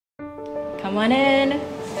Come on in.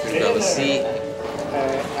 Grab a seat.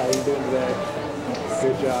 How are you doing today?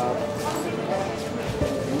 Good job.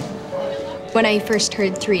 When I first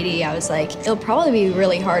heard 3D, I was like, it'll probably be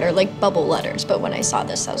really hard, or like bubble letters. But when I saw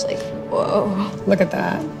this, I was like, whoa. Look at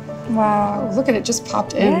that. Wow. Look at it, just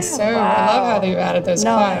popped in. Yeah, So I love how they added those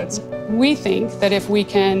clouds. We think that if we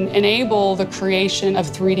can enable the creation of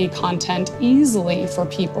 3D content easily for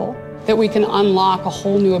people, that we can unlock a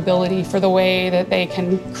whole new ability for the way that they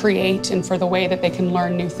can create and for the way that they can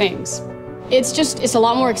learn new things. It's a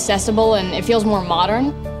lot more accessible and it feels more modern.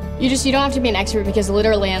 You don't have to be an expert because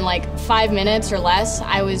literally in like 5 minutes or less,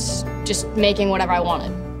 I was just making whatever I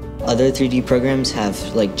wanted. Other 3D programs have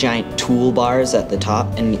like giant toolbars at the top,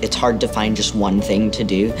 and it's hard to find just one thing to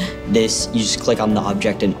do. This, you just click on the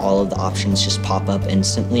object and all of the options just pop up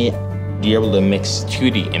instantly. You're able to mix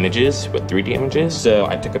 2D images with 3D images. So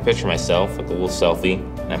I took a picture of myself with a little selfie,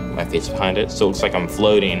 and I put my face behind it, so it looks like I'm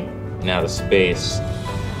floating in outer space.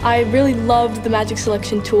 I really loved the magic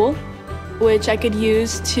selection tool, which I could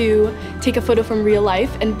use to take a photo from real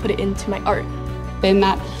life and put it into my art. In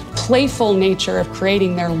that playful nature of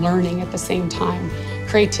creating, they're learning at the same time.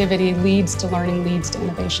 Creativity leads to learning, leads to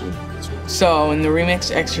innovation. So in the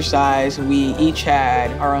remix exercise, we each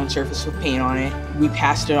had our own surface with paint on it. We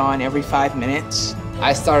passed it on every 5 minutes.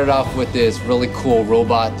 I started off with this really cool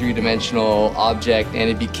robot three-dimensional object, and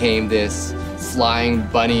it became this flying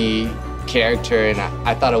bunny character, and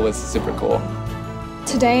I thought it was super cool.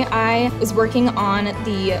 Today I was working on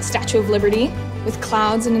the Statue of Liberty with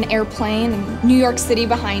clouds and an airplane and New York City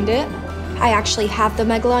behind it. I actually have the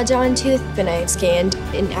Megalodon tooth, and I scanned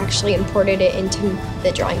and actually imported it into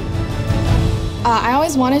the drawing. I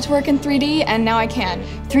always wanted to work in 3D, and now I can.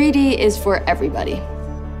 3D is for everybody.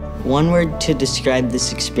 One word to describe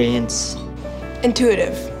this experience: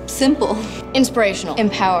 Intuitive. Simple. Inspirational.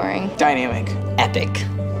 Empowering. Dynamic. epic.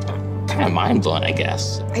 Kind of mind-blowing, I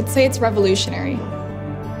guess. I'd say it's revolutionary.